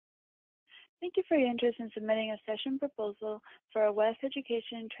Thank you for your interest in submitting a session proposal for a WEF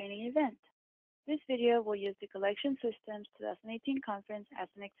education training event. This video will use the Collection Systems 2018 conference as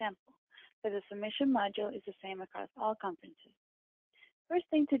an example, but the submission module is the same across all conferences. First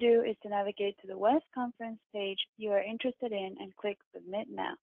thing to do is to navigate to the WEF conference page you are interested in and click Submit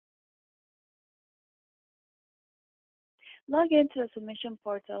Now. Log into the submission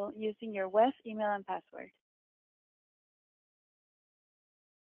portal using your WEF email and password.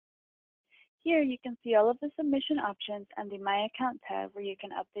 Here you can see all of the submission options and the My Account tab where you can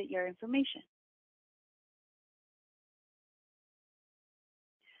update your information.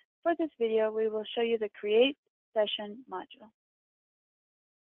 For this video, we will show you the Create Session module.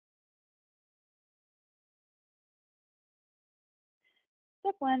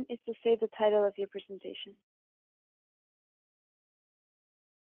 Step 1 is to save the title of your presentation.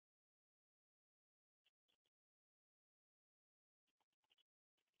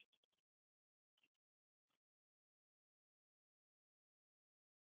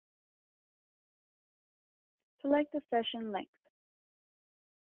 Select the session length.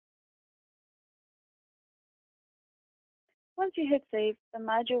 Once you hit Save, the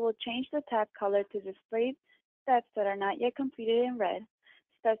module will change the tab color to display steps that are not yet completed in red.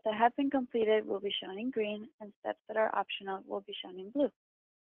 Steps that have been completed will be shown in green, and steps that are optional will be shown in blue.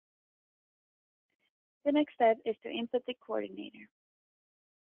 The next step is to input the coordinator.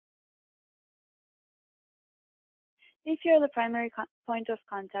 If you're the primary point of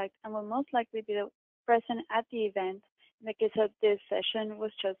contact and will most likely be present at the event, in the case of this session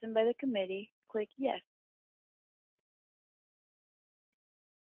was chosen by the committee, click Yes.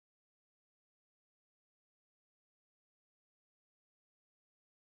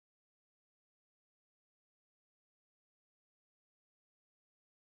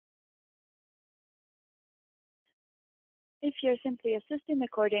 If you're simply assisting the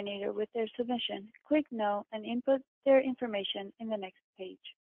coordinator with their submission, click No and input their information in the next page.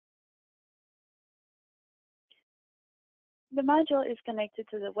 The module is connected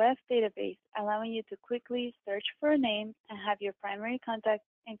to the WEF database, allowing you to quickly search for a name and have your primary contact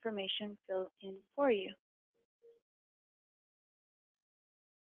information filled in for you.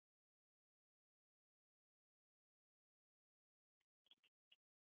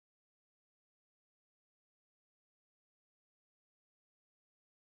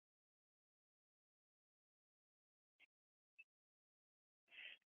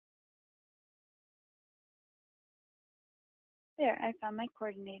 There, I found my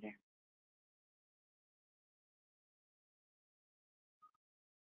coordinator.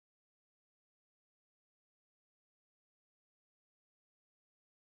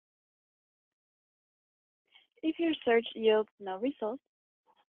 If your search yields no results,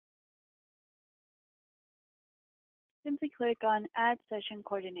 simply click on Add Session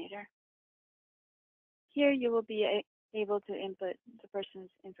Coordinator. Here you will be able to input the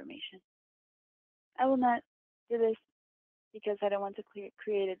person's information. I will not do this because I don't want to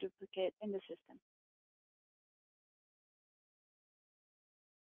create a duplicate in the system.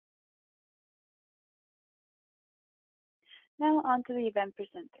 Now on to the event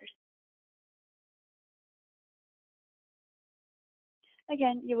presenters.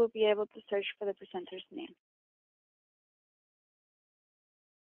 Again, you will be able to search for the presenter's name.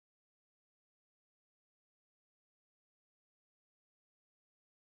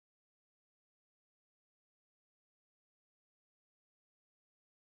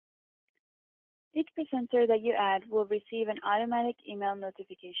 Each presenter that you add will receive an automatic email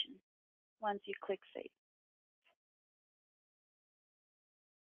notification once you click Save.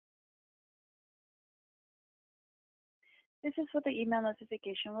 This is what the email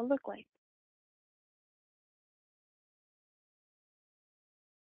notification will look like.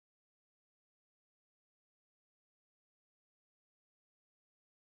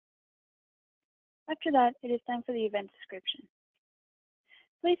 After that, it is time for the event description.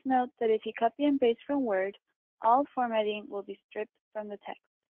 Please note that if you copy and paste from Word, all formatting will be stripped from the text.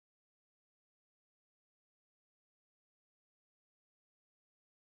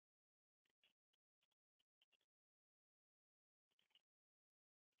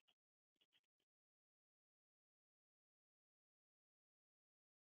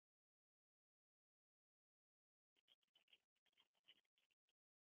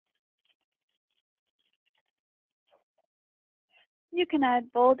 You can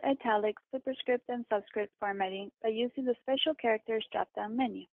add bold, italics, superscript, and subscript formatting by using the Special Characters drop-down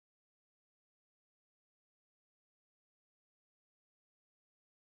menu.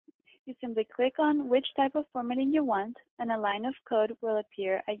 You simply click on which type of formatting you want, and a line of code will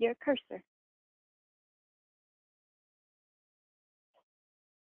appear at your cursor.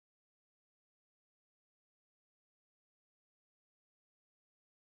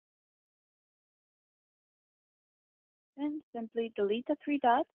 Then simply delete the three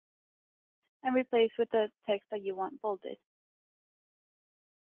dots and replace with the text that you want bolded.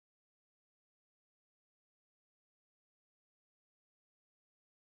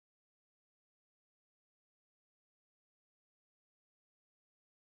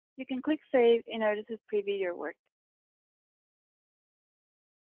 You can click Save in order to preview your work.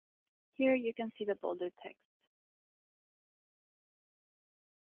 Here you can see the bolded text.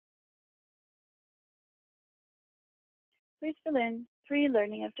 Please fill in 3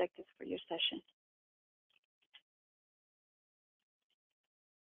 learning objectives for your session.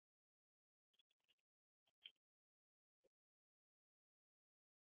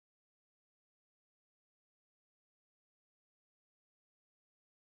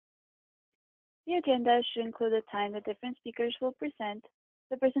 The agenda should include the time the different speakers will present,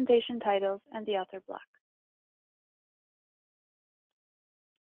 the presentation titles, and the author block.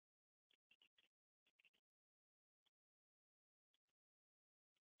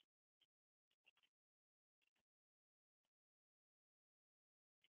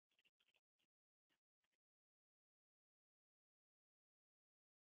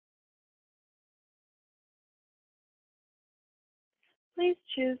 Please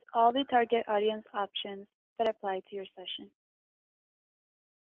choose all the target audience options that apply to your session.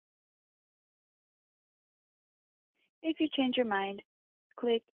 If you change your mind,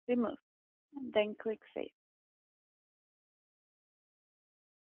 click Remove, and then click Save.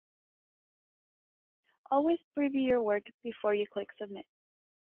 Always preview your work before you click Submit.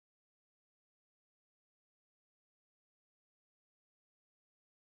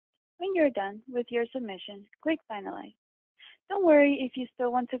 When you're done with your submission, click Finalize. Don't worry if you still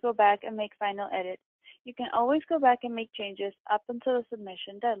want to go back and make final edits. You can always go back and make changes up until the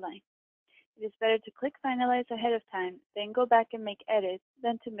submission deadline. It is better to click Finalize ahead of time, then go back and make edits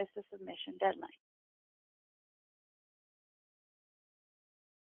than to miss the submission deadline.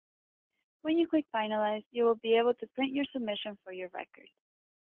 When you click Finalize, you will be able to print your submission for your record.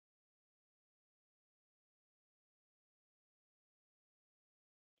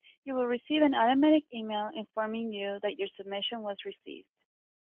 You will receive an automatic email informing you that your submission was received.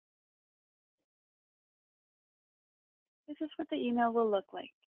 This is what the email will look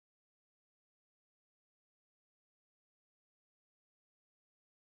like.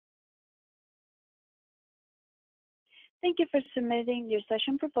 Thank you for submitting your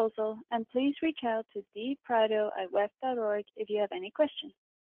session proposal, and please reach out to dprado@wef.org if you have any questions.